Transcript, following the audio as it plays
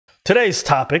Today's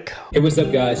topic. Hey, what's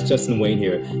up, guys? Justin Wayne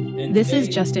here. And this is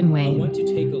Justin Wayne,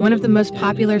 one of the most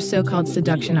popular so-called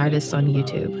seduction artists on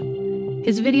YouTube.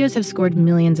 His videos have scored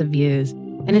millions of views,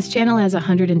 and his channel has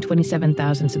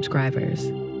 127,000 subscribers.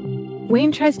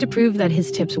 Wayne tries to prove that his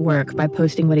tips work by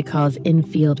posting what he calls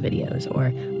in-field videos,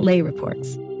 or lay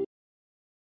reports.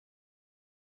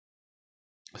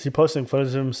 Is he posting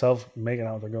footage of himself making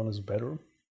out with a girl in his bedroom?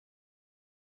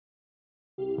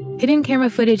 Hidden camera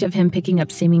footage of him picking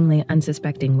up seemingly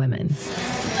unsuspecting women.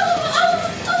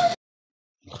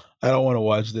 I don't want to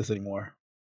watch this anymore.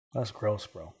 That's gross,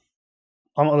 bro.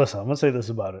 Listen, I'm going to say this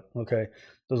about it, okay?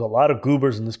 There's a lot of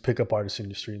goobers in this pickup artist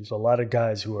industry. There's a lot of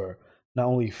guys who are not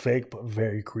only fake, but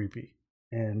very creepy.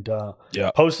 And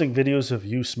posting videos of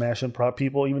you smashing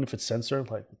people, even if it's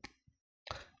censored, like,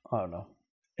 I don't know.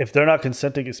 If they're not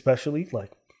consenting especially,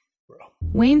 like, bro.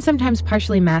 Wayne sometimes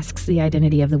partially masks the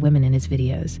identity of the women in his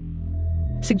videos,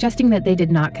 suggesting that they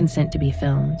did not consent to be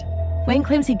filmed. Wayne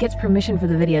claims he gets permission for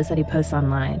the videos that he posts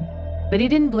online, but he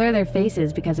didn't blur their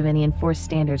faces because of any enforced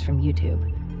standards from YouTube.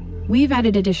 We've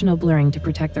added additional blurring to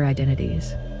protect their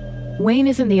identities. Wayne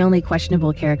isn't the only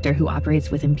questionable character who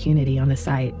operates with impunity on the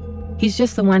site. He's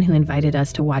just the one who invited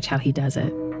us to watch how he does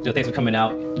it. So thanks for coming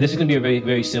out. This is going to be a very,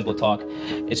 very simple talk.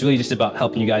 It's really just about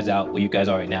helping you guys out where you guys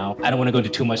are right now. I don't want to go into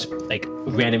too much like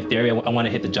random theory. I want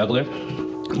to hit the jugular.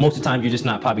 Most of the time, you're just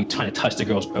not probably trying to touch the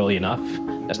girls early enough.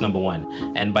 That's number one.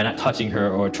 And by not touching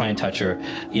her or trying to touch her,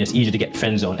 it's easier to get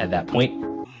friend zoned at that point.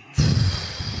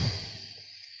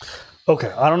 Okay,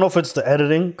 I don't know if it's the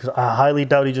editing, because I highly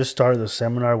doubt he just started the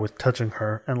seminar with touching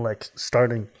her and like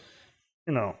starting,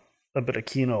 a bit of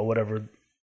keynote or whatever.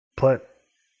 But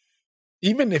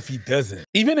even if he doesn't,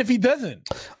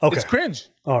 okay, it's cringe.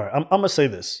 All right, I'm gonna say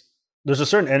this. There's a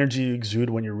certain energy you exude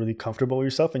when you're really comfortable with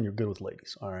yourself and you're good with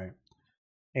ladies. All right.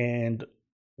 And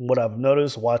what I've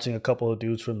noticed watching a couple of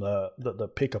dudes from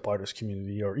the pickup artist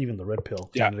community or even the red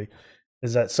pill community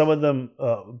is that some of them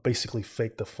basically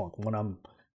fake the funk. When I'm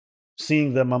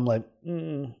seeing them, I'm like,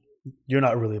 you're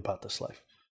not really about this life.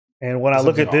 And when I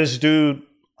look at this dude,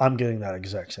 I'm getting that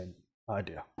exact same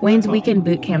idea. Wayne's weekend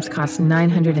boot camps cost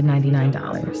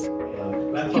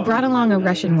 $999. He brought along a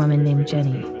Russian woman named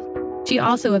Jenny. She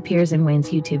also appears in Wayne's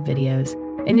YouTube videos,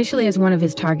 initially as one of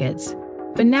his targets.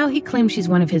 But now he claims she's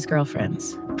one of his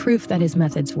girlfriends, proof that his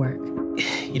methods work.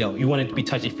 You want it to be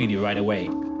touchy-feely right away,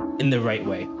 in the right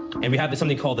way. And we have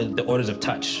something called the orders of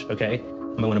touch, okay?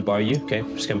 I might want to borrow you, okay?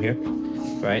 Just come here,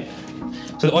 right?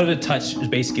 So the order of touch is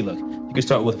basically, look, you can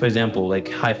start with, for example,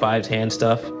 like high fives, hand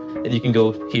stuff. Then you can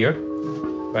go here,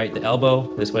 right? The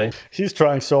elbow, this way. He's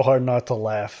trying so hard not to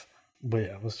laugh. But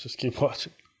yeah, let's just keep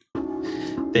watching.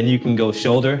 Then you can go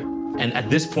shoulder. And at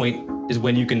this point is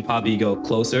when you can probably go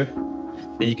closer.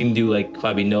 Then you can do like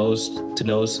probably nose to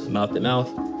nose, mouth to mouth,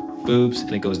 boobs,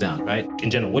 and it goes down, right? In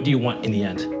general, what do you want in the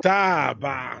end?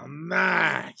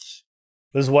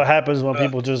 This is what happens when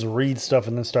people just read stuff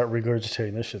and then start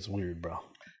regurgitating. This shit's weird, bro.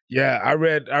 Yeah, I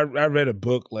read a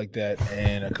book like that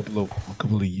and a couple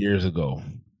of years ago.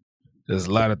 There's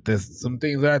some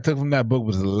things that I took from that book,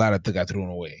 but there's a lot I took I threw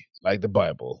away. Like the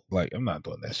Bible. Like, I'm not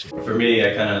doing that shit. For me,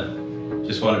 I kind of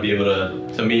just want to be able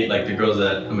to meet like the girls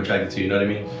that I'm attracted to, you know what I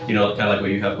mean? Kind of like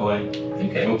what you have going.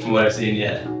 Okay. From what I've seen,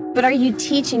 yeah. But are you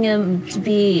teaching them to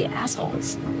be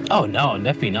assholes? Oh, no,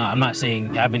 definitely not. I'm not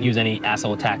saying I haven't used any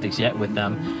asshole tactics yet with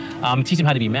them. Teach them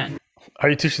how to be men. Are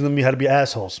you teaching them how to be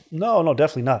assholes? No,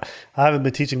 definitely not. I haven't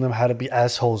been teaching them how to be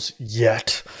assholes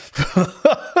yet.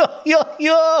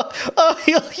 Yet.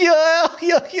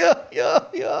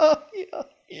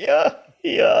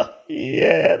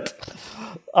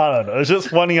 I don't know. It's just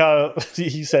funny how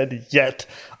he said yet,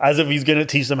 as if he's going to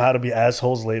teach them how to be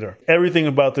assholes later. Everything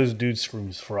about this dude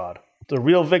screams fraud. The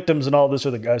real victims in all this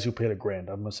are the guys who paid $1,000. I'm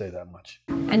going to say that much.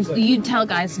 And you tell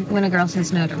guys when a girl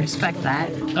says no to respect that.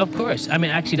 Of course. I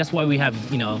mean, actually, that's why we have,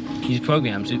 these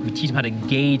programs. We teach them how to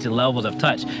gauge the levels of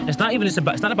touch. It's not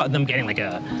about them getting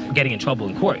getting in trouble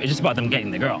in court. It's just about them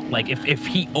getting the girl. Like if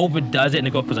he overdoes it and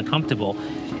the girl feels uncomfortable,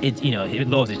 it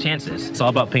lowers his chances. It's all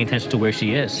about paying attention to where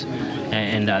she is.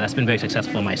 And that's been very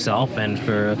successful for myself and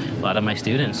for a lot of my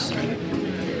students.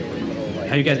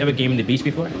 Have you guys ever gamed the beach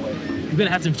before? We're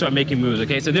gonna have to start making moves,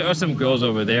 okay? So there are some girls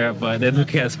over there, but they're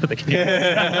looking at us with the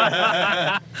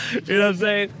camera. You know what I'm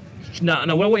saying? No,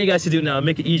 what I want you guys to do now,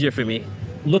 make it easier for me.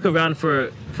 Look around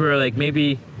for like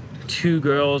maybe 2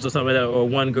 girls or something like that, or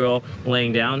 1 girl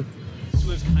laying down.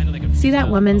 See that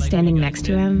woman standing next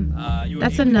to him?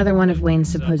 That's another one of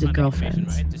Wayne's supposed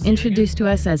girlfriends, introduced to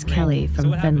us as Kelly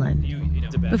from Finland.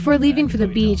 Before leaving for the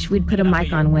beach, we'd put a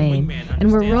mic on Wayne,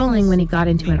 and we're rolling when he got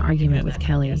into an argument with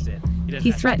Kelly.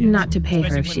 He threatened not to pay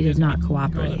her if she did not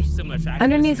cooperate.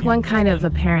 Underneath one kind of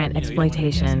apparent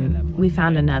exploitation, we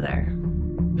found another.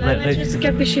 Let's just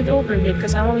get this shit over with,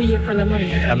 because I'm only here for the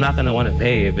money. I'm not gonna want to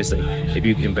pay if it's like if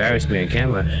you embarrass me on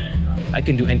camera. I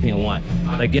can do anything I want.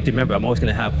 Like, you have to remember, I'm always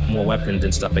gonna have more weapons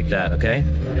and stuff like that. Okay,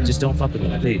 just don't fuck with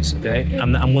me, please. Okay,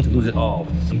 I'm going to lose it all.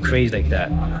 I'm crazy like that.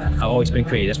 I've always been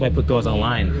crazy. That's why I put girls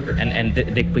online and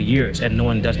they for years, and no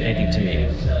one does anything to me.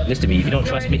 Listen to me. If you don't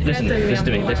trust me, listen to me. Listen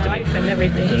to me. Listen to me.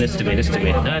 Listen to me. Listen to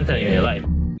me. I'm telling you in your life.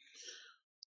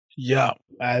 Yeah,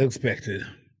 I expected.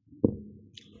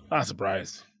 Not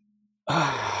surprised.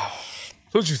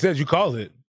 That's what you said. You called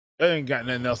it. I ain't got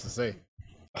nothing else to say.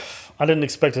 I didn't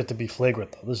expect it to be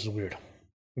flagrant, though. This is weird.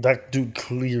 That dude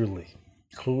clearly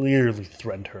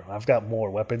threatened her. I've got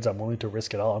more weapons. I'm willing to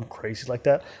risk it all. I'm crazy like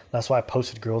that. That's why I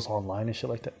posted girls online and shit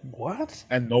like that. What?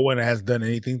 And no one has done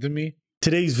anything to me?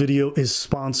 Today's video is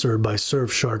sponsored by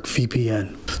Surfshark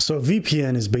VPN. So a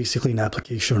VPN is basically an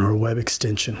application or a web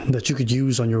extension that you could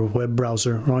use on your web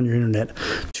browser or on your internet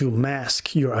to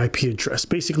mask your IP address,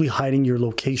 basically hiding your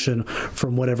location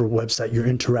from whatever website you're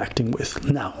interacting with.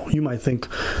 Now, you might think,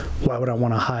 why would I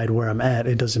want to hide where I'm at?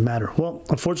 It doesn't matter. Well,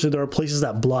 unfortunately, there are places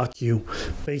that block you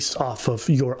based off of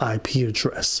your IP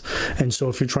address. And so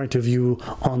if you're trying to view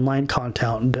online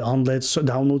content,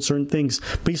 download certain things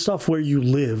based off where you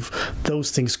live, those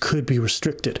things could be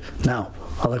restricted. Now,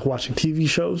 I like watching TV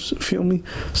shows, feel me?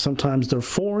 Sometimes they're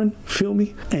foreign, feel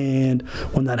me? And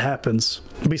when that happens,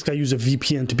 basically I use a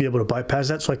VPN to be able to bypass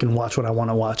that so I can watch what I want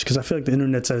to watch, because I feel like the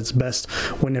internet's at its best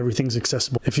when everything's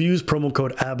accessible. If you use promo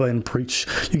code ABBA and PREACH,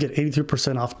 you get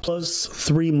 83% off plus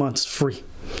 3 months free.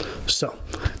 So,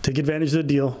 take advantage of the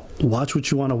deal, watch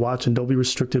what you want to watch, and don't be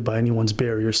restricted by anyone's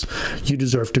barriers. You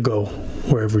deserve to go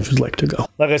wherever you'd like to go.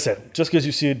 Like I said, just because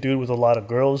you see a dude with a lot of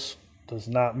girls does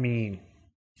not mean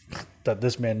that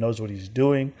this man knows what he's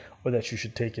doing or that you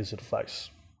should take his advice.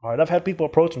 All right, I've had people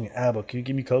approach me, Abba, can you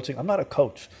give me coaching? I'm not a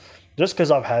coach. Just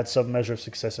because I've had some measure of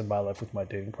success in my life with my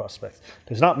dating prospects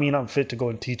does not mean I'm fit to go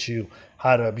and teach you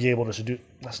how to be able to do.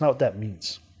 That's not what that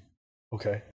means.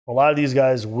 Okay? A lot of these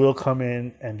guys will come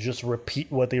in and just repeat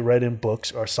what they read in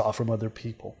books or saw from other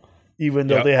people, even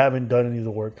though they haven't done any of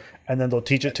the work, and then they'll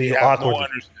teach it to you awkwardly. No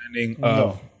understanding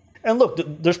of... And look,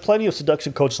 there's plenty of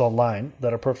seduction coaches online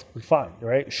that are perfectly fine,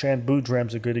 right? Shan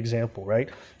Boudram's a good example, right?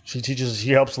 She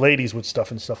helps ladies with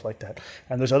stuff and stuff like that.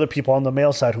 And there's other people on the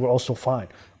male side who are also fine.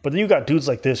 But then you got dudes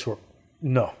like this who are,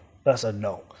 no, that's a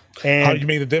no. And how do you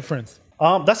make the difference?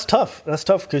 That's tough. That's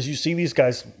tough because you see these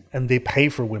guys and they pay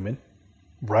for women,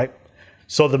 right?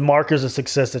 So the markers of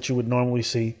success that you would normally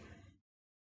see,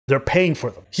 they're paying for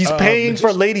them. He's paying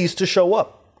for ladies to show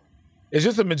up. It's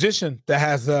just a magician that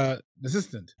has an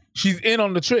assistant. She's in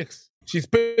on the tricks. She's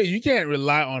paid. You can't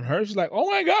rely on her. She's like,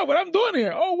 oh my God, what I'm doing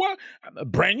here? Oh, what? A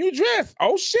brand new dress.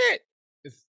 Oh, shit.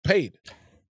 It's paid.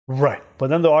 Right. But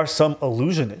then there are some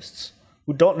illusionists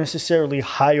who don't necessarily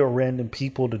hire random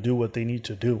people to do what they need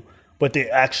to do, but they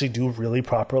actually do really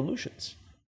proper illusions.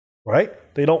 Right?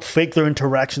 They don't fake their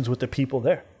interactions with the people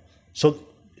there. So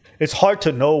it's hard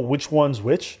to know which one's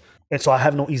which. And so I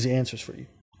have no easy answers for you.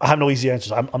 I have no easy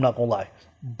answers. I'm not going to lie.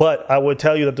 But I would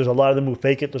tell you that there's a lot of them who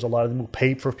fake it. There's a lot of them who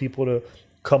pay for people to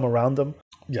come around them.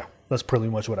 Yeah, that's pretty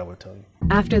much what I would tell you.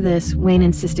 After this, Wayne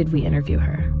insisted we interview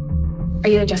her. Are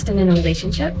you and Justin in a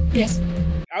relationship? Yes.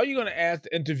 How are you going to ask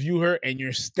to interview her and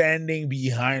you're standing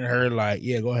behind her like,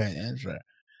 yeah, go ahead and answer it.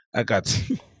 I got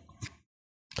you.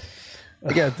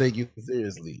 I got to take you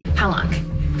seriously. How long?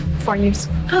 4 years.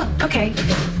 Oh, okay.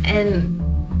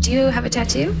 And do you have a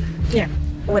tattoo? Yeah.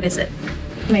 What is it?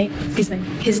 Nate, his name.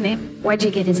 His name? Why'd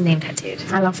you get his name tattooed?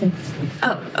 I love him.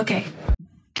 Oh, okay.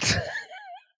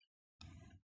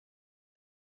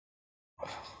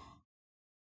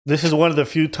 This is one of the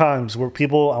few times where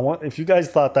people, if you guys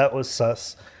thought that was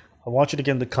sus, I want you to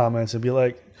get in the comments and be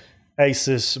like, hey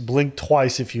sis, blink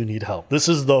twice if you need help. This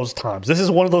is those times. This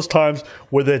is one of those times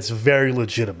where that's very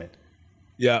legitimate.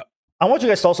 Yeah. I want you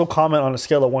guys to also comment on a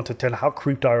scale of 1 to 10. How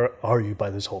creeped are you by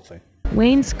this whole thing?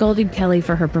 Wayne scolded Kelly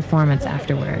for her performance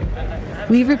afterward.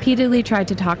 We repeatedly tried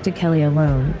to talk to Kelly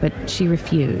alone, but she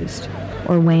refused,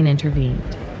 or Wayne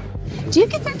intervened. Do you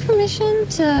get their permission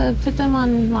to put them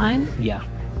online? Yeah,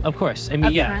 of course. I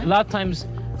mean, yeah, a lot of times,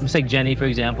 it's like Jenny, for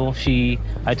example.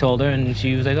 I told her, and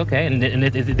she was like, okay. And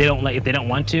if they don't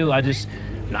want to, I just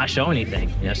not show anything.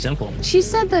 You know, simple. She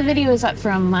said the video was up for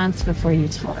a month before you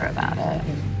told her about it.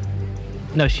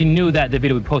 No, she knew that the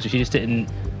video would be posted. She just didn't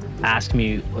ask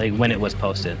me like when it was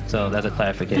posted. So that's a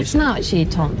clarification. That's not what she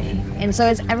told me. And so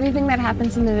is everything that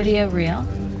happens in the video real?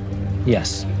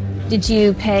 Yes. Did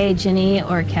you pay Jenny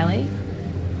or Kelly?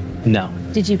 No,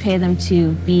 Did you pay them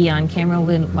to be on camera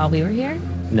while we were here?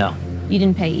 no, You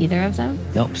didn't pay either of them?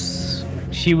 nope.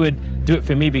 She would do it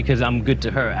for me because I'm good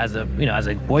to her as a, as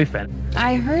a boyfriend.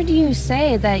 I heard you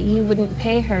say that you wouldn't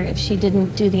pay her if she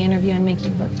didn't do the interview and make you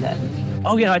look good.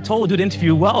 Oh yeah, I told her to do the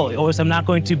interview well, or else I'm not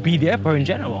going to be there for her in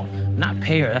general. Not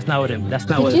pay her. That's not what it. That's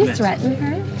not what Did it you meant. threaten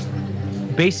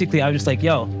her? Basically, I was just like,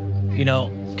 yo,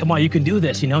 come on, you can do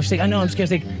this. She's like, I know, I'm scared.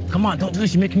 She's like, come on, don't do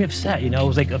this. You're making me upset. I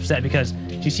was like upset because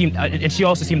she seemed, and she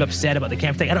also seemed upset about the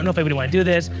camp. She's like, I don't know if I really want to do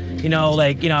this.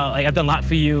 Like I've done a lot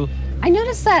for you. I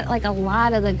noticed that like a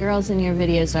lot of the girls in your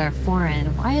videos are foreign.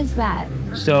 Why is that?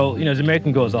 So, there's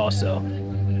American girls also,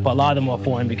 but a lot of them are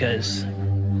foreign because,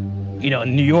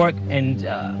 New York and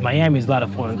Miami is a lot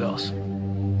of foreign girls.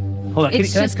 Hold on,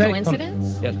 It's just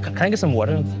coincidence? Can I get some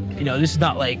water? This is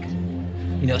not like,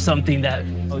 something that,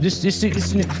 just so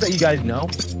you guys know.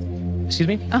 Excuse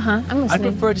me? I'm I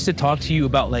listening. prefer just to talk to you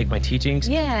about like my teachings.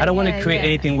 Yeah, I don't want to yeah, create yeah.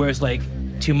 anything where it's like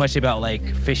too much about like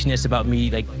fishiness about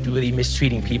me like really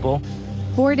mistreating people.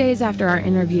 4 days after our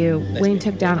interview, Wayne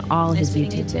took down all his Nice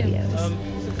meeting YouTube you too.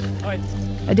 videos. All right.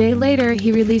 A day later,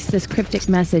 he released this cryptic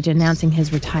message announcing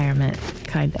his retirement,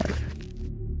 kind of.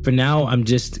 For now, I'm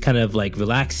just kind of like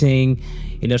relaxing.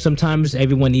 Sometimes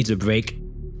everyone needs a break.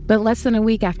 But less than a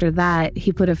week after that,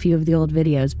 he put a few of the old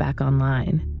videos back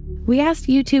online. We asked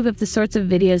YouTube if the sorts of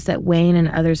videos that Wayne and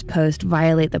others post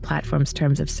violate the platform's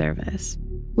terms of service.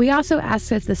 We also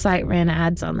asked if the site ran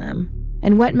ads on them,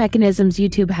 and what mechanisms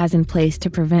YouTube has in place to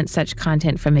prevent such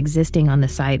content from existing on the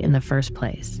site in the first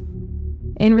place.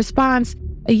 In response,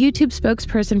 a YouTube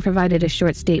spokesperson provided a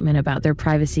short statement about their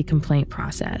privacy complaint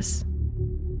process.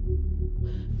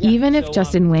 Even if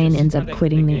Justin Wayne ends up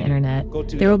quitting the internet,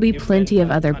 there will be plenty of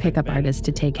other pickup artists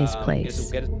to take his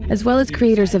place, as well as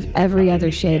creators of every other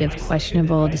shade of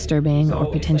questionable, disturbing,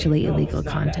 or potentially illegal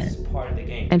content.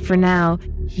 And for now,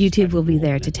 YouTube will be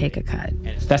there to take a cut.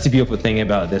 That's the beautiful thing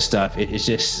about this stuff. It's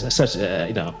just such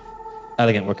a,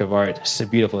 elegant work of art. It's a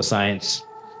beautiful science,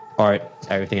 art,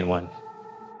 everything in one.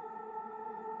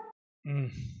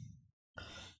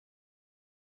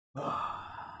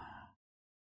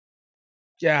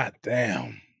 God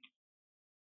damn.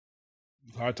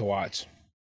 It's hard to watch.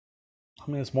 I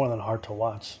mean, it's more than hard to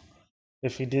watch.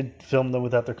 If he did film them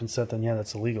without their consent, then yeah,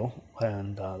 that's illegal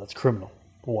and that's criminal.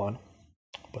 One,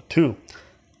 but two,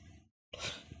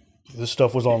 if this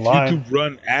stuff was online. YouTube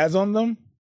run ads on them?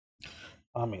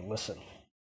 I mean, listen.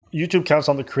 YouTube counts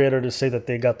on the creator to say that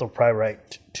they got the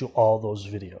right to all those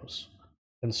videos,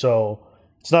 and so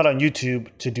it's not on YouTube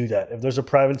to do that. If there's a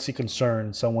privacy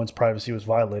concern, someone's privacy was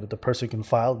violated, the person can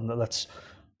file, and that's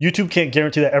YouTube can't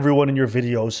guarantee that everyone in your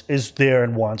videos is there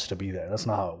and wants to be there. That's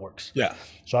not how it works. Yeah.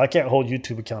 So I can't hold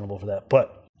YouTube accountable for that.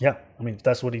 But yeah, I mean, if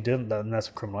that's what he did, then that's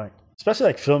a criminal act. Especially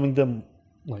like filming them.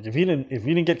 Like if he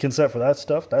didn't get consent for that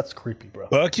stuff, that's creepy, bro.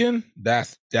 Bucking?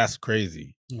 That's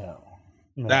crazy. No.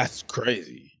 That's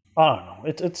crazy. I don't know.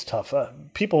 It's tough.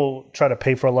 People try to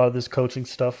pay for a lot of this coaching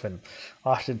stuff, and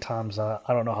oftentimes I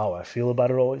don't know how I feel about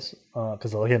it always.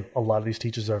 Because again, a lot of these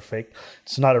teachers are fake.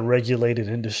 It's not a regulated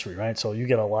industry, right? So you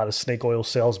get a lot of snake oil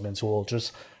salesmen who will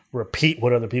just repeat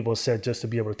what other people have said just to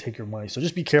be able to take your money. So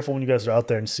just be careful when you guys are out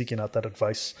there and seeking out that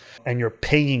advice, and you're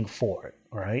paying for it.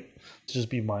 All right, just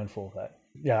be mindful of that.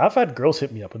 Yeah, I've had girls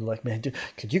hit me up and like, man, dude,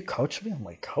 could you coach me? I'm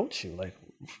like, coach you? Like,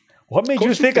 what made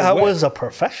you think I was a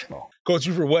professional? Coach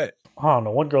you for what? I don't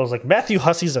know. One girl's like, Matthew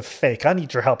Hussey's a fake. I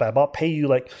need your help. I'll pay you.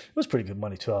 Like, it was pretty good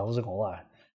money too. I wasn't gonna lie.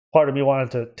 Part of me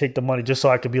wanted to take the money just so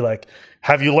I could be like,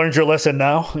 have you learned your lesson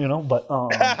now?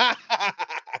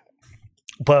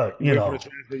 But you know,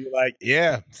 you're like,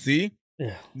 yeah, see,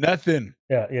 yeah, nothing.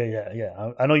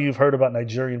 Yeah. I know you've heard about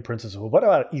Nigerian princesses. Well, what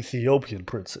about Ethiopian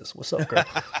princess? What's up, girl?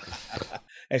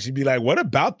 And she'd be like, what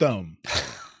about them?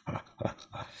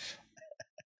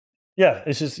 Yeah,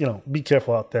 it's just, be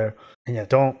careful out there. And yeah,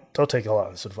 don't take a lot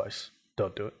of this advice.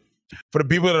 Don't do it. For the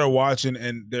people that are watching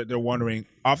and they're wondering,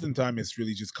 oftentimes it's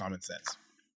really just common sense.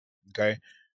 Okay?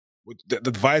 The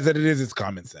advice that it is, it's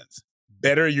common sense.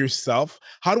 Better yourself.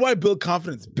 How do I build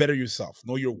confidence? Better yourself.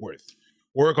 Know your worth.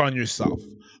 Work on yourself.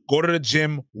 Go to the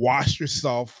gym. Wash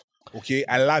yourself. Okay?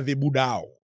 Lavez-vous dao.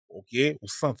 Okay? Ou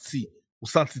senti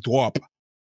trop.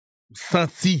 Ou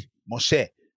senti, mon cher.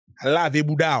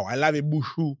 Lavez-vous dao. Lavez-vous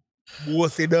chou.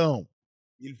 Brosser dents.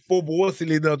 Il faut brosser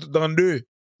les dents tout en deux.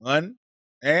 Hein?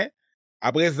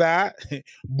 Après ça,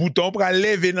 bouton pour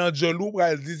lever dans Jolou pour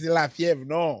dire c'est la fièvre.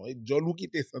 Non, Jolou qui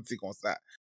t'est senti comme ça.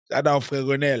 J'adore frère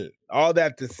Renel. All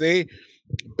that to say,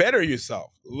 better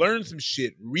yourself. Learn some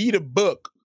shit. Read a book.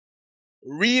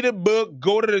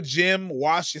 Go to the gym.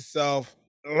 Wash yourself.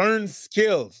 Learn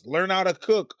skills. Learn how to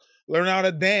cook. Learn how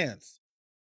to dance.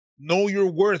 Know your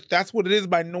worth. That's what it is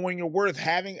by knowing your worth.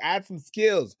 Add some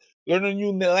skills, learn a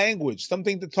new language,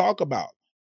 something to talk about.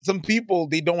 Some people,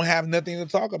 they don't have nothing to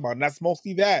talk about, and that's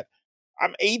mostly that.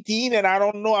 I'm 18 and I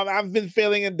don't know. I've been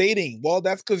failing at dating. Well,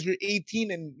 that's because you're 18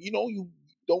 and you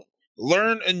don't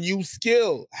learn a new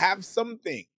skill. Have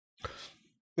something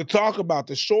to talk about,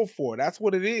 to show for. That's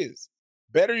what it is.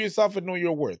 Better yourself and know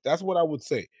your worth. That's what I would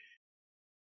say.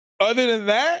 Other than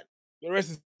that, the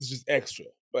rest is just extra.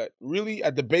 But really,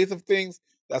 at the base of things,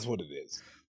 that's what it is.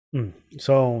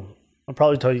 So I'll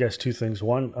probably tell you guys two things.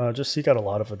 One, just seek out a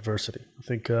lot of adversity. I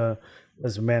think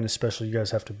as a man especially, you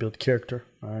guys have to build character,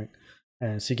 all right?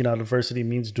 And seeking out adversity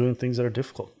means doing things that are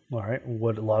difficult, all right?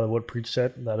 A lot of what Preach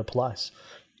said, that applies.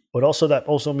 But also that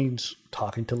also means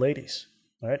talking to ladies,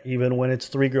 all right? Even when it's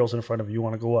 3 girls in front of you, you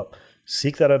want to go up.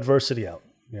 Seek that adversity out,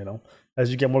 you know?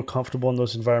 As you get more comfortable in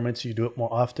those environments, you do it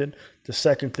more often. The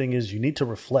second thing is you need to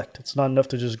reflect. It's not enough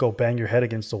to just go bang your head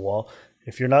against the wall.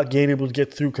 If you're not able to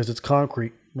get through because it's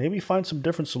concrete, maybe find some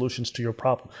different solutions to your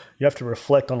problem. You have to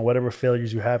reflect on whatever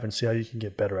failures you have and see how you can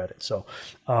get better at it. So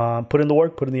put in the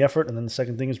work, put in the effort. And then the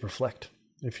second thing is reflect.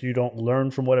 If you don't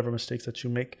learn from whatever mistakes that you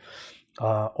make,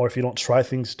 or if you don't try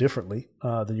things differently,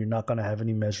 then you're not going to have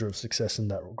any measure of success in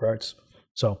that regards.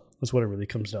 So that's what it really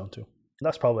comes down to. And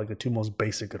that's probably like the 2 most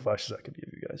basic advices I could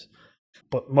give you guys.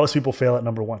 But most people fail at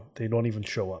number 1. They don't even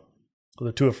show up. So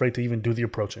they're too afraid to even do the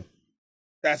approaching.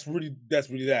 That's really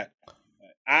that.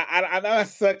 I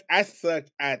suck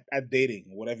at dating.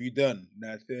 What have you done?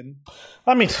 Nothing.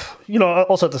 I mean,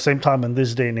 also at the same time in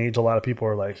this day and age, a lot of people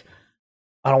are like,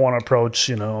 I don't want to approach,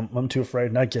 I'm too afraid.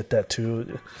 And I get that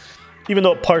too. Even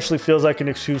though it partially feels like an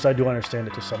excuse, I do understand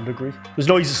it to some degree. There's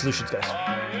no easy solutions, guys.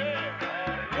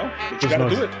 No, but you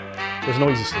gotta do it. There's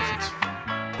no easy solutions.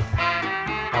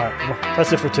 All right, well,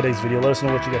 that's it for today's video. Let us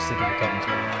know what you guys think in the comments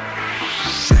below.